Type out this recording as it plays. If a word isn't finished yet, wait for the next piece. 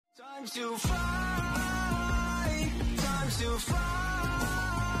Time to fly, time to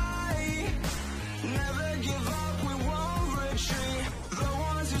fly. Never give up, we won't retreat. The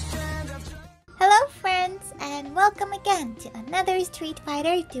ones who stand after. Hello friends, and welcome again to another Street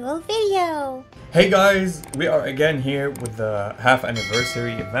Fighter Duel video. Hey guys, we are again here with the half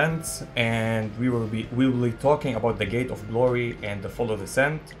anniversary events, and we will be talking about the Gate of Glory and the Follow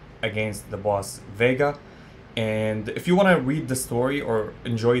Descent against the Boss Vega. And if you want to read the story or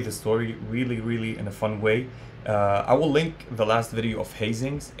enjoy the story really in a fun way, I will link the last video of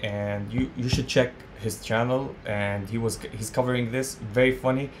Hazing's, and you should check his channel. And he's covering this, very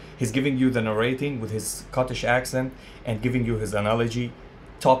funny. He's giving you the narrating with his Scottish accent and giving you his analogy.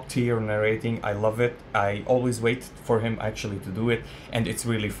 Top tier narrating. I love it. I always wait for him actually to do it, and it's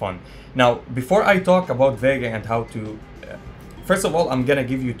really fun. Now, before I talk about Vega and how to first of all, I'm gonna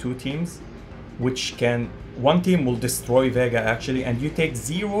give you two teams which can, one team will destroy Vega actually, and you take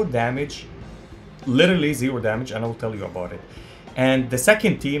 0 damage, literally 0 damage, and I'll tell you about it. And the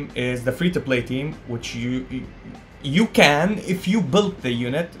second team is the free-to-play team, which you can if you build the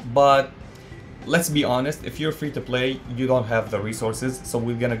unit, but let's be honest, if you're free-to-play, you don't have the resources. So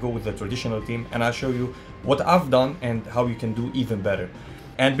we're gonna go with the traditional team, and I'll show you what I've done and how you can do even better.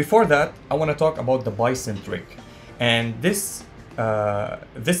 And before that, I want to talk about the Bison Trick, and this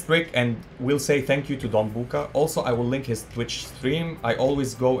trick, and we'll say thank you to F.Blanka. Also, I will link his Twitch stream. I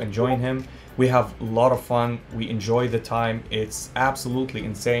always go and join him. We have a lot of fun. We enjoy the time. It's absolutely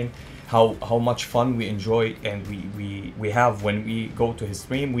insane how much fun we enjoy and we have when we go to his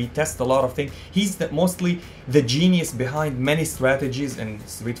stream. We test a lot of things. He's mostly the genius behind many strategies in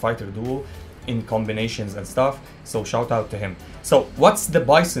Street Fighter Duel, in combinations and stuff, so shout out to him. So what's the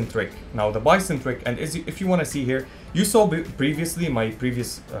Bison Trick? Now the Bison Trick, and if you want to see here, you saw previously my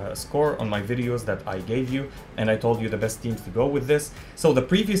previous score on my videos that I gave you, and I told you the best teams to go with this. So the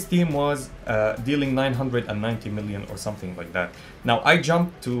previous team was dealing 990 million or something like that. Now I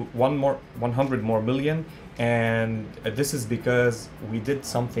jumped to 100 more million, and this is because we did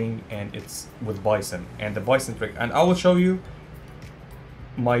something, and it's with Bison and the Bison Trick, and I will show you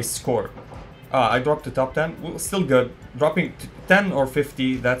my score. I dropped to top 10, well, still good. Dropping to 10 or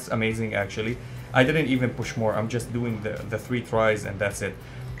 50, that's amazing actually. I didn't even push more, I'm just doing the 3 tries and that's it.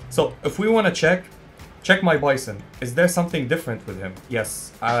 So if we want to check my Bison, is there something different with him?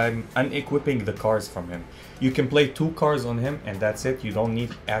 Yes, I'm unequipping the cars from him. You can play 2 cars on him and that's it. You don't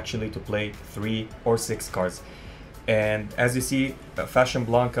need actually to play 3 or 6 cars. And as you see,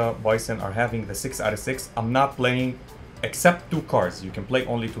 F.Blanka, Bison are having the 6 out of 6. I'm not playing except 2 cars. You can play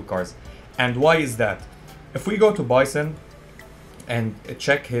only 2 cars. And why is that? If we go to Bison and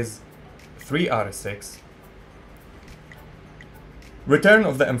check his 3 out of 6, Return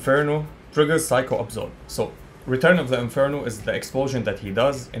of the Inferno triggers Psycho Absorb. So Return of the Inferno is the explosion that he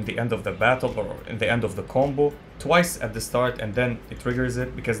does in the end of the battle or in the end of the combo, twice at the start, and then it triggers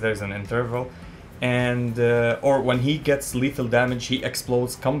it because there's an interval. And or when he gets lethal damage, he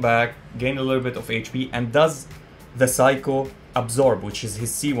explodes, come back, gain a little bit of HP, and does the Psycho Absorb, which is his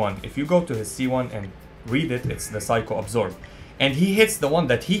C1. If you go to his C1 and read it, it's the Psycho Absorb, and he hits the one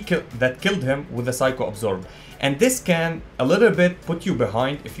that killed him with the Psycho Absorb. And this can a little bit put you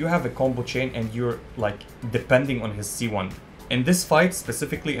behind if you have a combo chain and you're like depending on his C1. In this fight,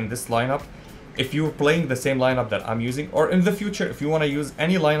 specifically in this lineup, if you're playing the same lineup that I'm using, or in the future if you want to use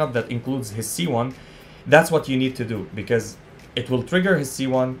any lineup that includes his C1, that's what you need to do, because it will trigger his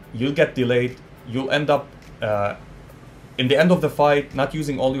C1, you'll get delayed, you'll end up in the end of the fight not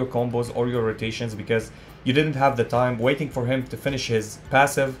using all your combos or your rotations because you didn't have the time waiting for him to finish his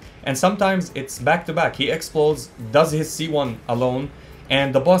passive. And sometimes it's back to back. He explodes, does his C1 alone,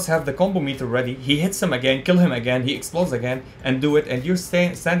 and the boss have the combo meter ready. He hits him again, kill him again, he explodes again, and do it, and you're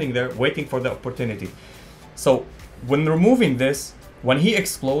standing there waiting for the opportunity. So when removing this, when he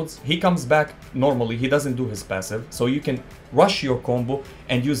explodes, he comes back normally, he doesn't do his passive, so you can rush your combo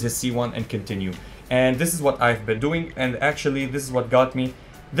and use his C1 and continue. And this is what I've been doing, and actually this is what got me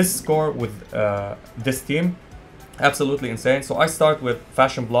this score with this team. Absolutely insane. So I start with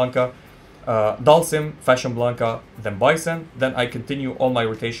F.Blanka, Dalsim, F.Blanka, then Bison. Then I continue all my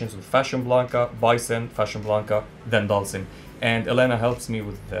rotations with F.Blanka, Bison, F.Blanka, then Dalsim. And Elena helps me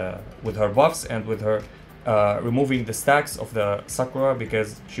with her buffs and with her removing the stacks of the Sakura,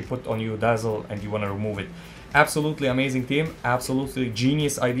 because she put on you Dazzle and you want to remove it. Absolutely amazing team, absolutely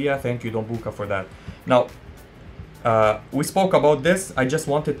genius idea. Thank you F.Blanka for that. Now we spoke about this, I just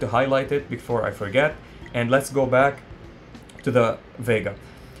wanted to highlight it before I forget, and let's go back to the Vega.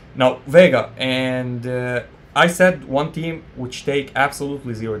 Now Vega, and I said one team which take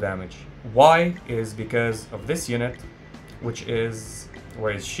absolutely 0 damage. Why? Is because of this unit, which is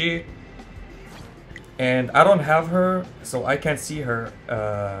Where is she? And I don't have her, so I can't see her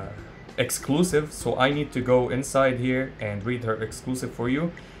exclusive. So I need to go inside here and read her exclusive for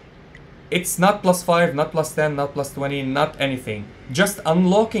you. It's not +5, not +10, not +20, not anything. Just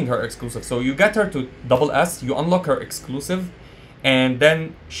unlocking her exclusive. So you get her to double S, you unlock her exclusive, and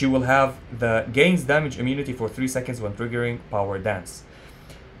then she will have the gains damage immunity for 3 seconds when triggering Power Dance.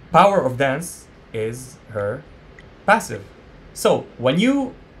 Power of Dance is her passive. So when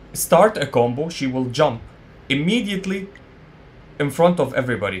you start a combo, she will jump immediately in front of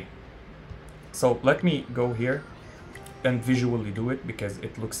everybody. So let me go here and visually do it because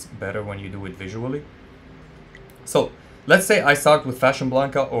it looks better when you do it visually. So let's say I start with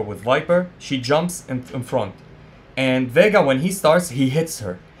F.Blanka or with Viper. She jumps in front, and Vega, when he starts, he hits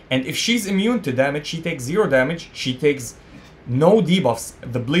her, and if she's immune to damage, she takes 0 damage. She takes no debuffs.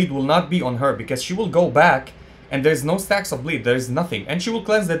 The bleed will not be on her because she will go back and there's no stacks of bleed, there's nothing, and she will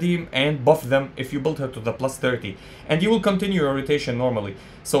cleanse the team and buff them if you build her to the +30, and you will continue your rotation normally.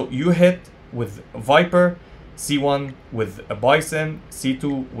 So you hit with Viper, C1 with a Bison,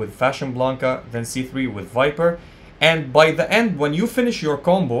 C2 with F.Blanka, then C3 with Viper, and by the end, when you finish your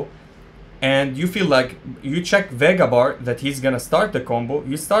combo and you feel like you check Vega bar that he's gonna start the combo,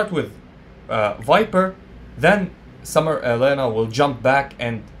 you start with Viper, then Summer Elena will jump back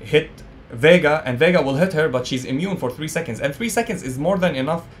and hit Vega, and Vega will hit her, but she's immune for 3 seconds, and 3 seconds is more than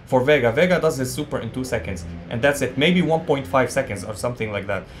enough for Vega. Vega does his super in 2 seconds, and that's it, maybe 1.5 seconds or something like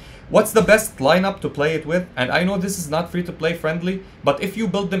that. What's the best lineup to play it with? And I know this is not free to play friendly, but if you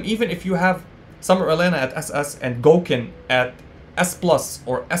build them, even if you have Summer Elena at SS and Gouken at S plus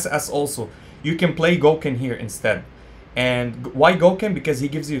or SS also, you can play Gouken here instead. And why Gouken? Because he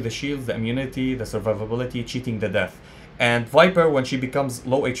gives you the shields, the immunity, the survivability, cheating the death. And Viper, when she becomes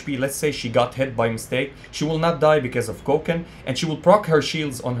low HP, let's say she got hit by mistake, she will not die because of Gouken, and she will proc her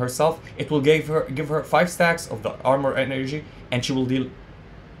shields on herself. It will give her 5 stacks of the armor energy, and she will deal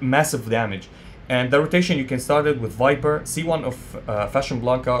massive damage. And the rotation, you can start it with Viper, C1 of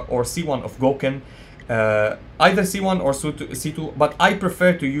F.Blanka or C1 of Gouken. Either C1 or C2, but I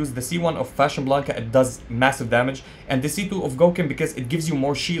prefer to use the C1 of F.Blanka. It does massive damage, and the C2 of Gouken because it gives you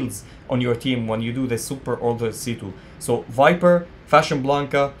more shields on your team when you do the super or the C2. So Viper,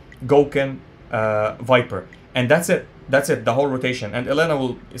 F.Blanka, Gouken, Viper, and that's it. That's it, the whole rotation. And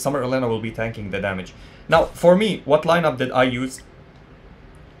Summer Elena will be tanking the damage. Now, for me, what lineup did I use?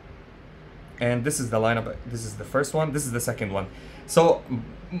 And this is the lineup. This is the first one. This is the second one. So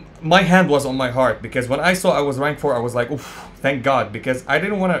my hand was on my heart because when I saw I was rank 4, I was like, oof, thank God, because I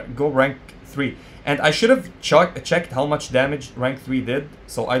didn't want to go rank 3. And I should have checked how much damage rank 3 did,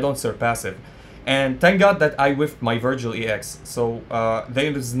 so I don't surpass it. And thank God that I whiffed my Virgil EX. So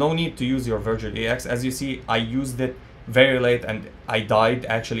there is no need to use your Virgil EX. As you see, I used it very late and I died.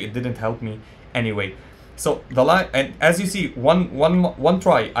 Actually, it didn't help me anyway. So the line, and as you see, one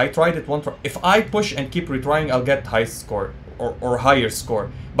try, I tried it one try. If I push and keep retrying, I'll get high score or higher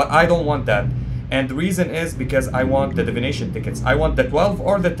score, but I don't want that. And the reason is because I want the divination tickets. I want the 12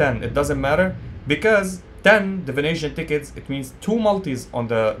 or the 10, it doesn't matter, because 10 divination tickets, it means 2 multis on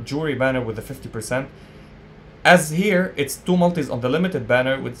the jewelry banner with the 50%. As here, it's 2 multis on the limited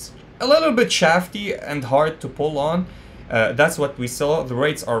banner, which is a little bit shafty and hard to pull on. That's what we saw. The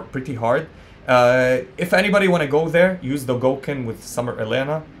rates are pretty hard. If anybody want to go there, use the Gouken with Summer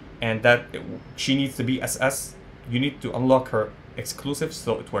Elena, and that she needs to be SS. You need to unlock her exclusive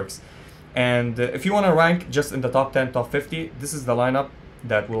so it works. And if you want to rank just in the top 10, top 50, this is the lineup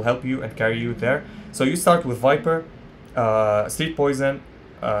that will help you and carry you there. So you start with Viper, S.Poison,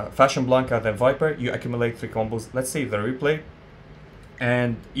 F.Blanka, then Viper. You accumulate 3 combos. Let's save the replay,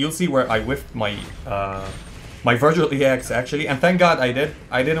 and you'll see where I whiffed my my Virgil EX actually. And thank God I did.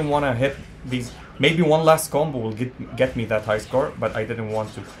 I didn't want to hit these. Maybe one last combo will get me that high score, but I didn't want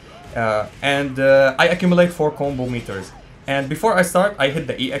to. I accumulate 4 combo meters. And before I start, I hit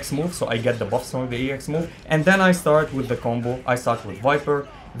the EX move, so I get the buffs from the EX move. And then I start with the combo. I start with Viper,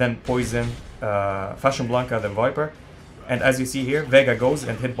 then Poison, F.Blanka, then Viper. And as you see here, Vega goes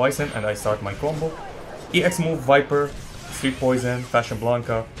and hit Bison, and I start my combo. EX move, Viper, S.Poison,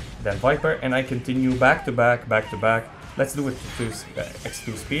 F.Blanka, then Viper, and I continue back to back, back to back. Let's do it to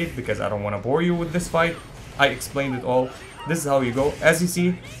X2 speed because I don't want to bore you with this fight. I explained it all. This is how you go. As you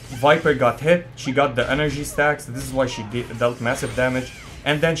see, Viper got hit. She got the energy stacks. This is why she dealt massive damage.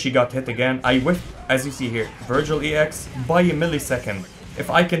 And then she got hit again. I whiffed, as you see here, Virgil EX by a millisecond. If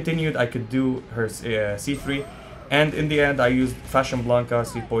I continued, I could do her C3. And in the end, I used F.Blanka,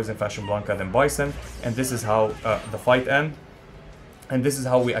 S.Poison, F.Blanka, then Bison. And this is how the fight ended. And this is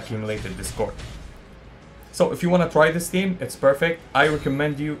how we accumulated the score. So if you want to try this team, it's perfect. I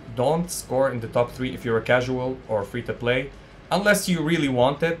recommend you don't score in the top 3 if you're a casual or free to play, unless you really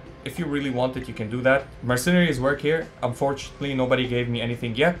want it. If you really want it, you can do that. Mercenaries work here. Unfortunately, nobody gave me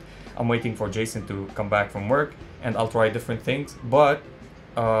anything yet. I'm waiting for Jason to come back from work and I'll try different things. But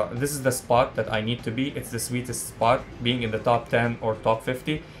this is the spot that I need to be. It's the sweetest spot, being in the top 10 or top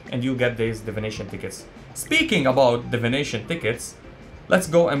 50, and you'll get these divination tickets. Speaking about divination tickets, let's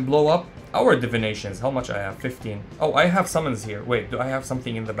go and blow up our divinations. How much I have? 15. Oh, I have summons here. Wait, do I have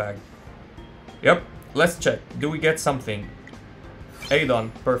something in the bag? Yep, let's check. Do we get something?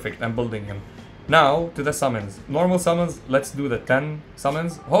 Adon, perfect, I'm building him. Now, to the summons. Normal summons, let's do the 10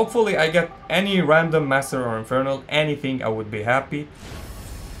 summons. Hopefully I get any random Master or Infernal, anything, I would be happy.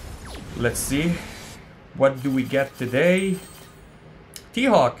 Let's see. What do we get today?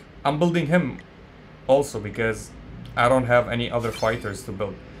 T-Hawk, I'm building him also because I don't have any other fighters to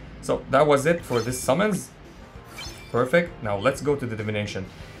build. So that was it for this summons. Perfect, now let's go to the divination.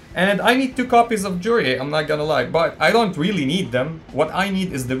 And I need 2 copies of Jury, I'm not gonna lie, but I don't really need them. What I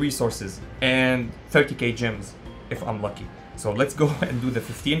need is the resources and 30k gems, if I'm lucky. So let's go and do the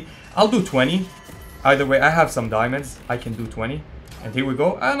 15. I'll do 20. Either way, I have some diamonds, I can do 20. And here we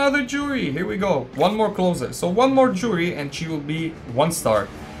go, another Jury, here we go. One more closer, so one more Jury and she will be 1 star.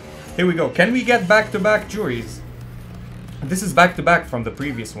 Here we go, can we get back-to-back Juries? This is back-to-back from the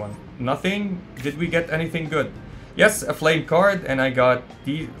previous one. Nothing, did we get anything good? Yes, a flame card, and I got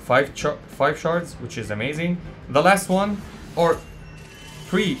the 5 shards, which is amazing. The last one, or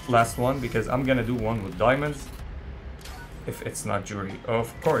pre-last one, because I'm gonna do one with diamonds. If it's not Jury,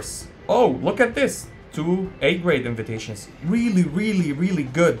 of course. Oh, look at this! 2 A-grade invitations. Really, really, really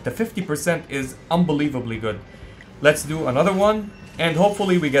good. The 50% is unbelievably good. Let's do another one, and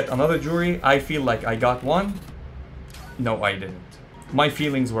hopefully we get another Jury. I feel like I got one. No, I didn't. My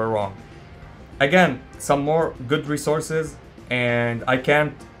feelings were wrong. Again, some more good resources, and I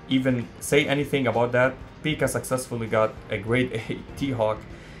can't even say anything about that. Pika successfully got a grade A T-Hawk.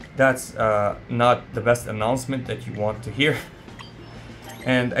 That's not the best announcement that you want to hear.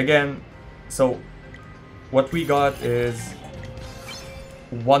 And again, so what we got is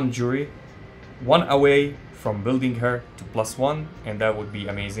 1 Jury, 1 away from building her to +1, and that would be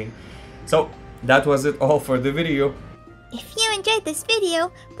amazing. So that was it all for the video. If you enjoyed this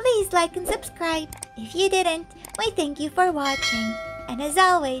video, please like and subscribe. If you didn't, we thank you for watching. And as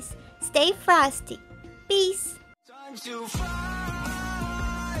always, stay frosty. Peace. Time to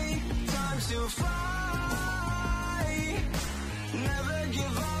fly, time to fly. Never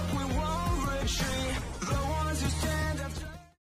give up, we won't retreat. The ones who stand